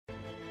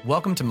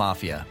Welcome to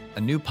Mafia,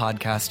 a new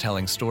podcast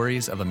telling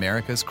stories of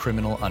America's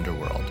criminal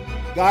underworld.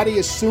 Gotti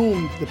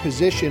assumed the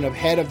position of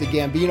head of the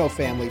Gambino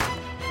family.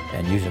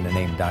 And using the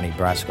name Donnie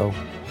Brasco,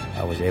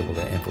 I was able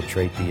to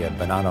infiltrate the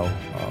Bonanno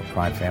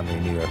crime family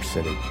in New York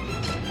City.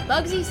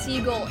 Bugsy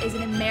Siegel is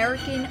an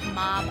American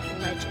mob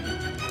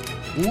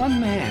legend.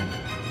 One man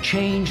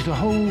changed the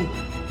whole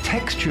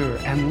texture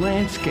and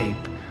landscape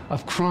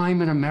of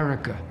crime in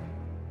America.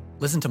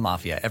 Listen to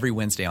Mafia every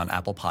Wednesday on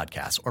Apple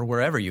Podcasts or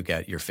wherever you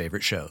get your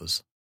favorite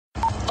shows.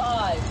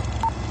 5,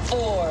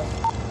 4,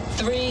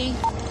 3,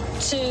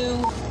 2,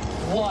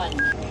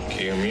 1.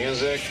 Cue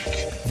music.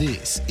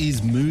 This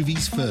is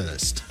Movies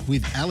First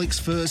with Alex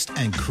First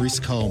and Chris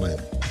Coleman.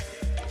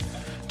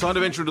 Time to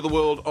venture into the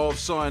world of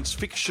science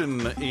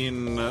fiction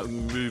in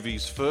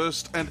Movies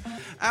First. And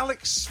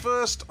Alex,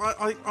 first,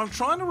 I'm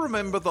trying to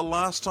remember the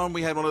last time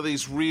we had one of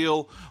these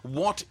real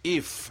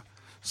what-if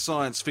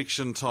science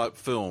fiction type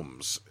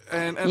films.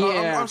 And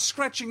I'm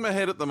scratching my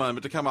head at the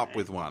moment to come up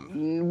with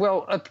one.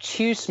 Well,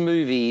 obtuse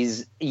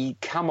movies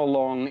come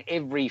along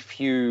every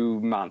few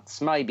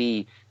months,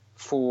 maybe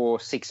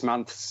 4-6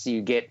 months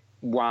you get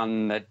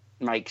one that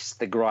makes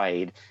the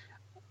grade.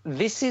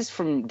 This is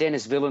from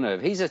Denis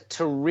Villeneuve. He's a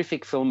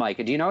terrific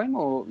filmmaker. Do you know him,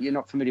 or you're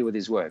not familiar with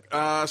his work?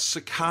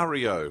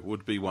 Sicario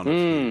would be one of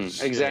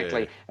his.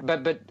 Exactly. Yeah.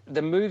 But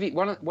the movie,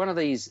 one of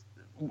these,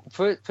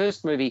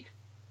 first movie,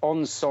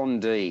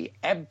 Ensondé,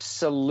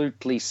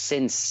 absolutely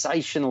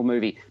sensational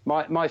movie.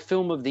 My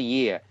film of the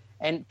year.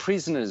 And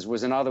Prisoners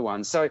was another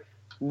one. So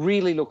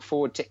really look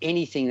forward to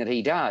anything that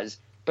he does.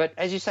 But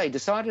as you say,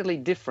 decidedly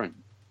different.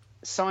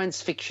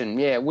 Science fiction,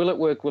 yeah. Will it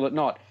work, will it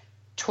not?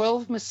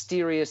 12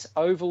 mysterious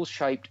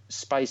oval-shaped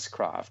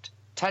spacecraft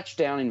touch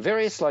down in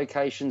various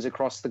locations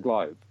across the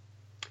globe.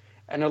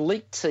 An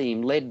elite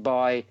team led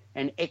by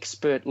an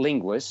expert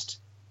linguist,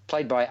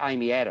 played by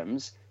Amy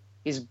Adams,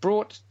 is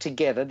brought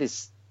together,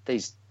 these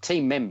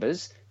team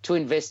members, to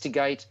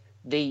investigate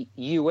the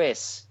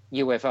US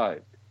UFO.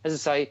 As I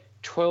say,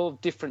 12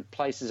 different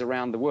places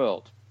around the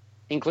world,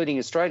 including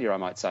Australia, I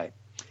might say.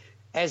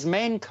 As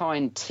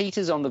mankind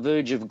teeters on the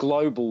verge of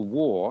global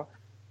war,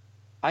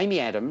 Amy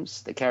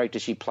Adams, the character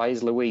she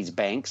plays, Louise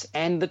Banks,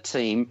 and the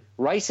team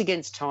race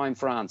against time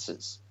for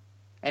answers.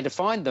 And to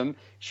find them,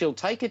 she'll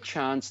take a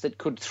chance that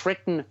could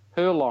threaten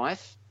her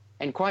life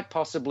and quite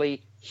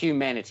possibly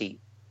humanity.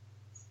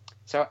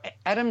 So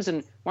Adams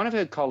and one of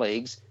her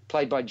colleagues,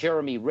 played by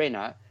Jeremy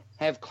Renner,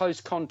 have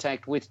close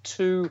contact with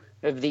two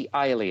of the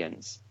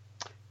aliens.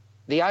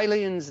 The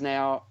aliens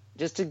now,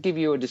 just to give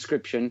you a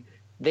description,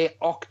 they're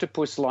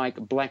octopus-like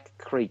black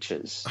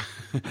creatures.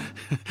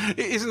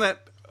 Isn't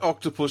that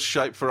octopus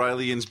shape for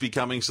aliens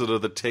becoming sort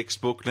of the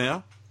textbook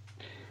now?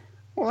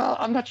 Well,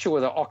 I'm not sure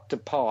whether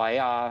octopi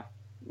are.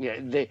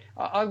 Yeah,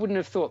 I wouldn't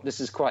have thought this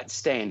is quite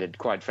standard,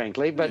 quite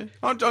frankly. But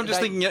I'm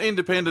just thinking,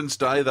 Independence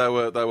Day, they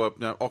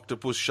were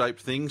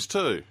octopus-shaped things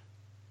too.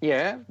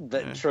 Yeah,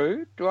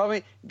 true. Well, I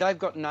mean, they've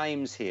got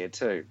names here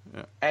too.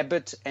 Yeah.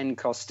 Abbott and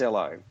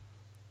Costello.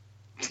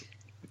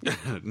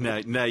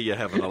 now you're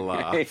having a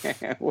laugh.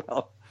 Yeah,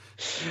 well,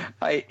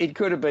 it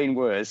could have been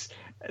worse.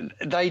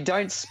 They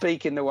don't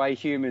speak in the way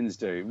humans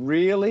do.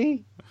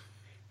 Really?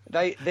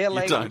 Their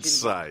language you don't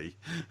say.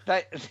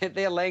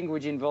 Their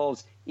language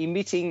involves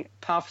emitting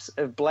puffs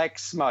of black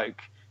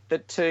smoke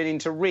that turn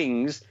into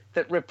rings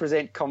that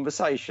represent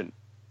conversation.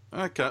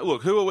 Okay,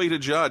 look, who are we to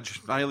judge?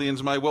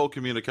 Aliens may well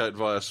communicate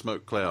via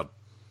smoke cloud.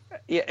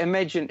 Yeah,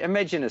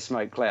 imagine a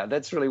smoke cloud.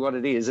 That's really what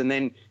it is. And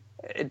then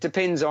it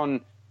depends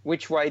on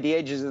which way the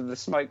edges of the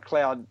smoke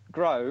cloud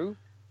grow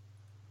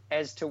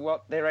as to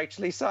what they're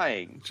actually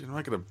saying. You're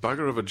making a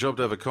bugger of a job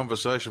to have a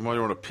conversation while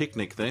you're on a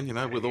picnic then,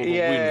 with all the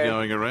wind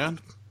going around.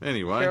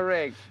 Anyway.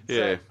 Correct.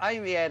 Yeah. So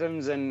Amy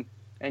Adams and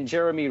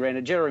Jeremy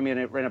Renner. Jeremy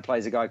Renner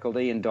plays a guy called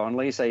Ian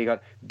Donnelly. So you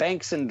got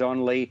Banks and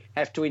Donnelly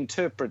have to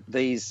interpret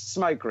these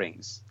smoke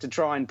rings to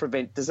try and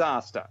prevent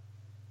disaster,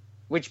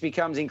 which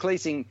becomes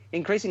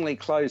increasingly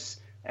close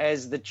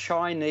as the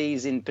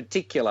Chinese in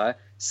particular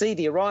see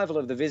the arrival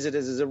of the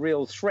visitors as a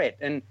real threat,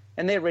 and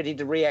they're ready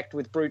to react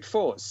with brute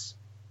force.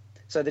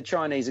 So the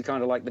Chinese are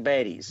kind of like the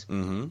baddies.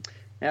 Mm-hmm.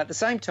 Now, at the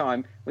same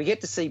time, we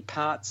get to see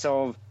parts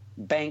of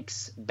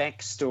Banks'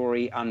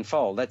 backstory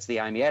unfold. That's the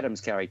Amy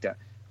Adams character,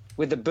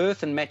 with the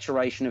birth and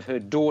maturation of her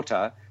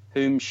daughter,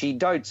 whom she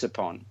dotes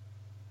upon.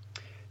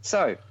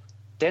 So,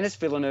 Denis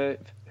Villeneuve,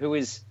 who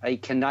is a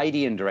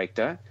Canadian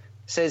director,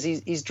 says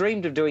he's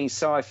dreamed of doing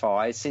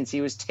sci-fi since he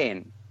was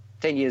 10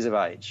 years of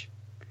age.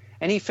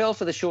 And he fell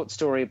for the short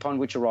story upon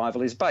which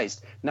Arrival is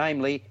based,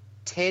 namely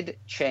Ted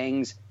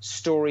Chiang's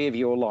Story of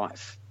Your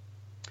Life.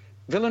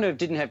 Villeneuve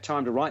didn't have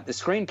time to write the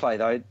screenplay,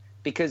 though,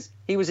 because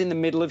he was in the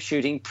middle of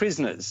shooting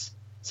Prisoners.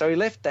 So he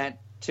left that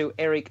to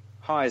Eric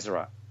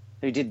Heiserer,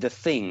 who did The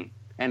Thing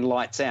and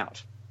Lights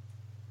Out.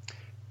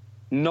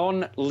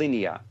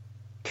 Non-linear,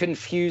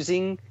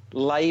 confusing,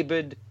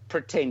 laboured,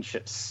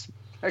 pretentious.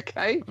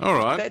 Okay? All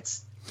right.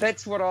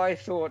 That's what I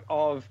thought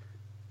of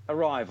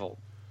Arrival.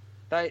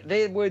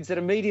 They're words that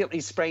immediately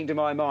sprang to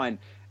my mind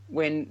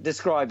when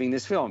describing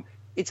this film.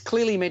 It's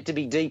clearly meant to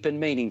be deep and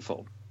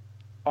meaningful.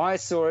 I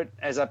saw it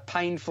as a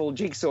painful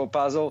jigsaw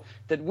puzzle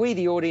that we,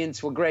 the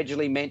audience, were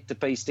gradually meant to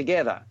piece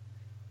together.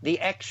 The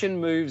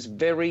action moves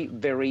very,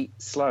 very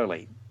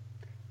slowly.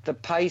 The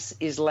pace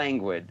is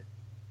languid.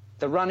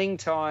 The running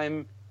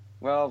time,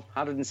 well,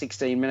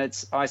 116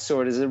 minutes, I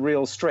saw it as a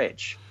real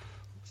stretch.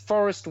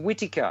 Forrest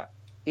Whitaker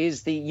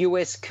is the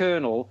US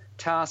colonel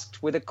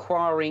tasked with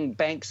acquiring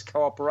Banks'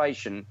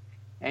 cooperation,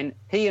 and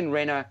he and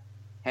Renner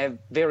have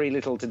very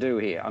little to do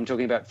here. I'm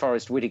talking about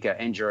Forrest Whitaker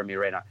and Jeremy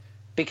Renner,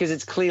 because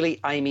it's clearly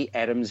Amy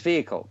Adams'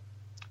 vehicle.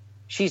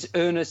 She's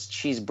earnest,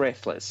 she's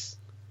breathless.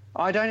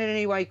 I don't in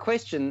any way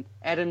question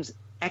Adams'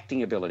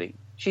 acting ability.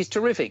 She's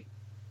terrific.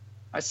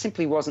 I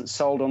simply wasn't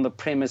sold on the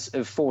premise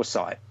of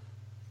foresight.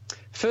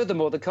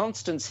 Furthermore, the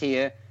constants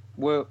here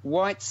were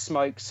white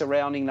smoke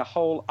surrounding the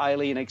whole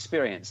alien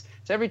experience.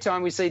 So every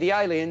time we see the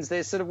aliens,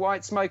 there's sort of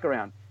white smoke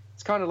around.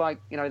 It's kind of like,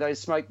 you know, those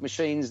smoke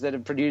machines that are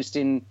produced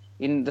in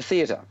the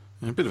theatre.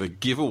 A bit of a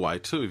giveaway,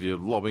 too, if you're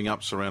lobbing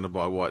up surrounded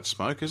by white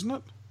smoke, isn't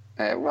it?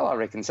 Well, I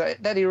reckon so.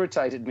 That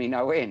irritated me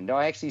no end.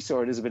 I actually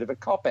saw it as a bit of a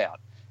cop-out.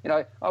 You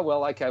know, oh,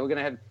 well, OK, we're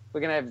going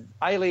to have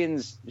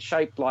aliens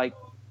shaped like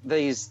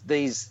these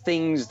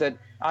things that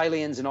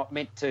aliens are not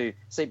meant to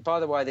see. By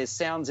the way, there's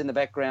sounds in the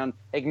background.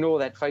 Ignore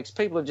that, folks.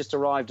 People have just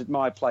arrived at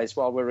my place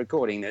while we're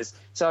recording this.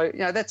 So, you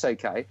know, that's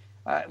OK.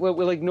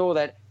 We'll ignore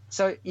that.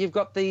 So you've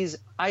got these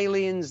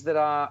aliens that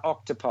are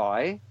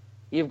octopi.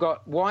 You've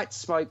got white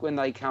smoke when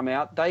they come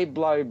out. They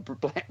blow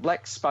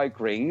black smoke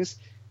rings.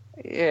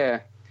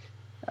 Yeah.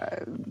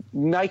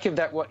 Make of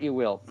that what you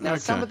will. Now,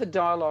 Some of the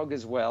dialogue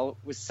as well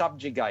was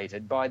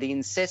subjugated by the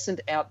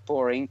incessant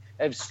outpouring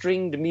of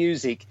stringed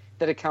music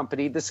that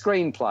accompanied the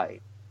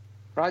screenplay,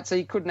 right? So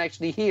you couldn't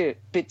actually hear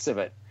bits of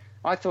it.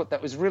 I thought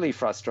that was really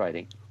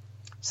frustrating.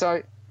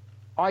 So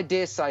I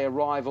dare say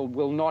Arrival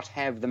will not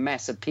have the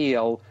mass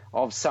appeal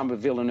of some of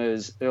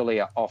Villeneuve's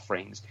earlier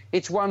offerings.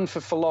 It's one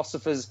for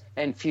philosophers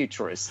and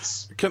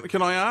futurists.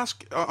 Can I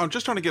ask? I'm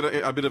just trying to get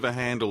a bit of a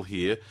handle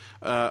here,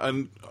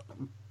 and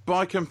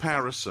by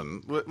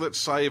comparison, let's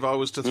say if I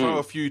was to throw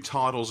a few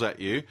titles at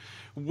you,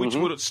 which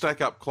would it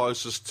stack up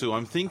closest to?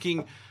 I'm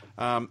thinking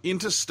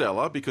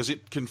Interstellar, because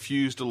it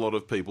confused a lot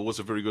of people. It was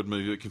a very good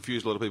movie. It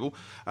confused a lot of people.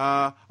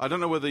 I don't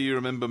know whether you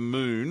remember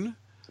Moon.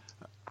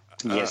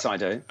 Yes, I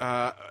do.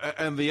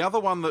 And the other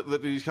one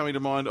that is coming to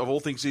mind, of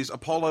all things, is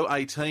Apollo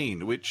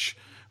 18, which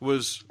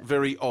was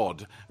very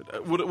odd.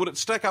 Would it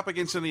stack up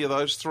against any of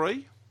those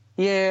three?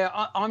 Yeah,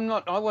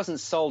 I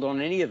wasn't sold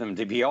on any of them,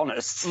 to be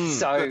honest.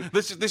 So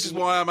this is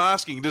why I'm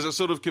asking. Does it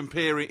sort of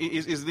compare?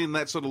 Is it in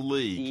that sort of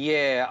league?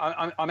 Yeah,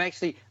 I'm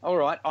actually all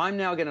right. I'm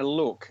now going to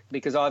look,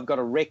 because I've got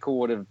a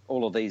record of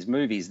all of these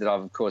movies that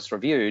I've of course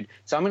reviewed.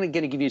 So I'm going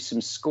to give you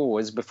some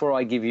scores before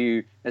I give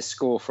you a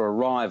score for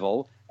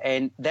Arrival,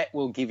 and that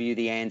will give you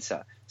the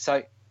answer.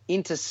 So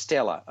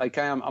Interstellar.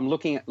 Okay, I'm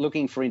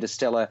looking for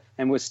Interstellar,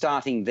 and we're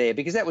starting there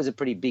because that was a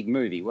pretty big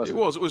movie, wasn't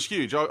it? It was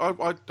huge.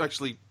 I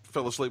actually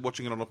fell asleep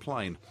watching it on a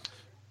plane.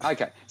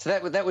 Okay, so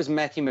that was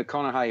Matthew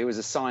McConaughey, who was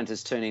a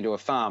scientist turning into a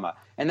farmer,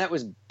 and that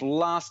was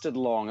blasted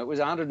long. It was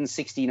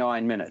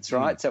 169 minutes,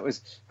 right? So it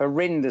was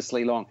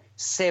horrendously long.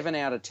 7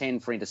 out of 10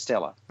 for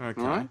Interstellar.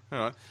 Okay,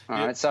 all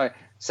right. So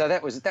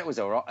that was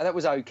all right. That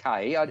was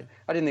okay. I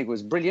didn't think it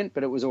was brilliant,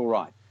 but it was all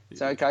right.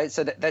 So okay,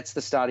 so that's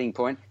the starting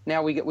point.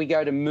 Now we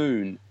go to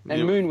Moon,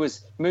 and Moon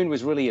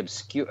was really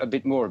obscure, a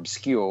bit more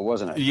obscure,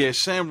 wasn't it? Yeah,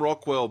 Sam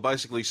Rockwell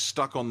basically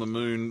stuck on the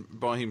moon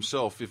by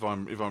himself, if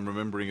I'm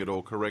remembering it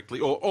all correctly,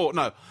 or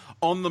no,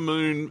 on the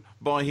moon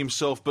by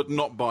himself, but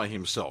not by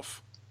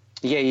himself.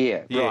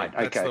 Yeah, right.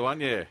 Okay, that's the one.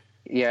 Yeah.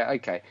 Yeah,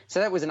 okay. So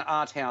that was an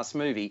art house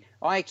movie.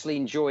 I actually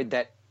enjoyed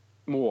that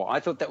more.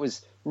 I thought that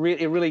was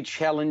it really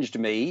challenged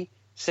me.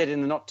 Set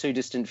in the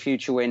not-too-distant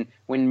future when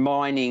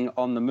mining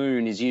on the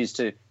moon is used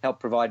to help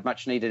provide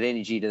much-needed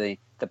energy to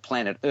the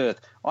planet Earth.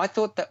 I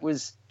thought that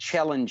was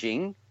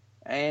challenging,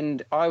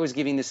 and I was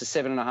giving this a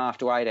 7.5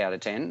 to 8 out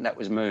of 10. That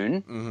was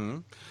Moon. Mm-hmm.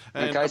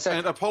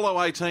 And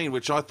Apollo 18,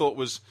 which I thought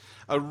was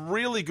a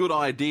really good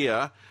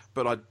idea,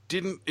 but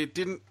it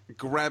didn't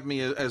grab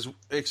me as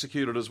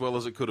executed as well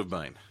as it could have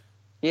been.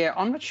 Yeah,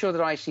 I'm not sure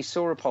that I actually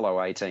saw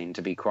Apollo 18,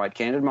 to be quite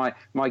candid.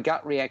 My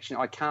gut reaction,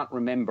 I can't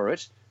remember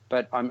it,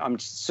 but I'm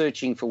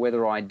searching for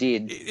whether I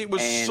did. It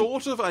was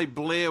sort of a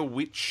Blair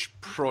Witch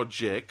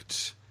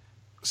Project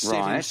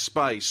set in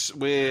space,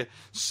 where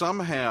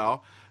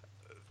somehow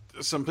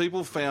some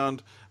people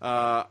found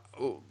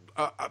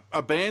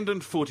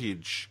abandoned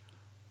footage,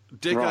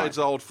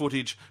 decades-old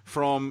footage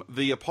from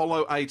the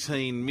Apollo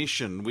 18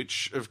 mission,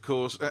 which, of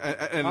course,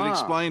 and it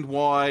explained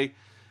why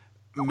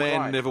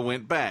man never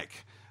went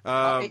back.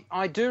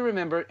 I do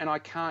remember it, and I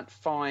can't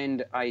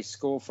find a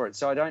score for it,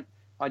 so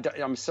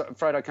I'm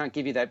afraid I can't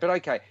give you that. But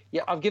okay,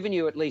 yeah, I've given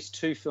you at least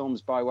 2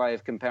 films by way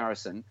of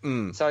comparison.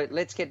 So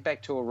let's get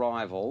back to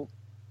Arrival.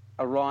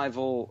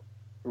 Arrival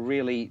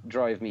really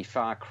drove me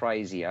far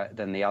crazier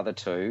than the other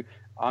 2.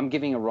 I'm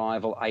giving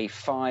Arrival a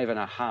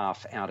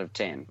 5.5 out of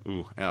 10.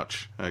 Ooh,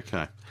 ouch.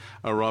 Okay.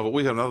 Arrival.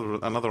 We have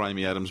another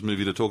Amy Adams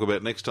movie to talk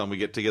about next time we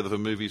get together for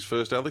Movies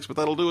First, Alex, but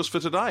that'll do us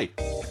for today.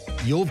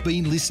 You've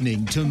been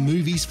listening to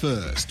Movies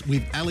First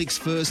with Alex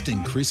First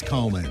and Chris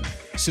Coleman.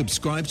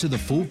 Subscribe to the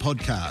full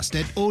podcast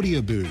at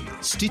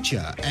Audioboom,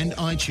 Stitcher and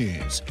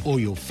iTunes,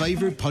 or your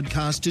favourite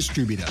podcast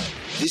distributor.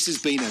 This has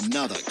been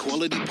another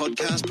quality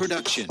podcast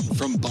production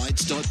from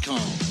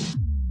Bytes.com.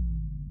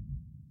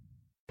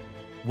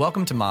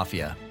 Welcome to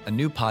Mafia, a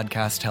new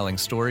podcast telling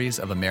stories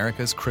of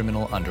America's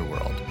criminal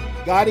underworld.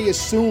 Gotti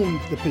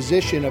assumed the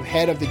position of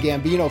head of the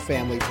Gambino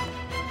family.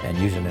 And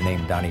using the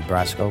name Donnie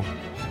Brasco,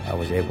 I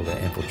was able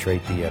to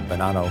infiltrate the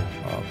Bonanno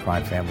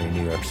crime family in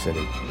New York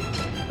City.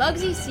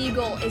 Bugsy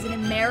Siegel is an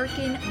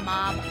American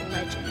mob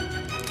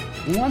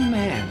legend. One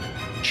man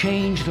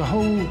changed the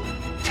whole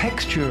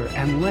texture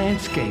and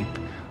landscape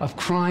of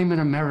crime in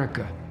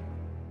America.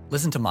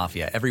 Listen to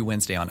Mafia every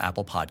Wednesday on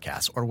Apple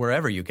Podcasts or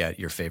wherever you get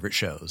your favorite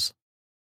shows.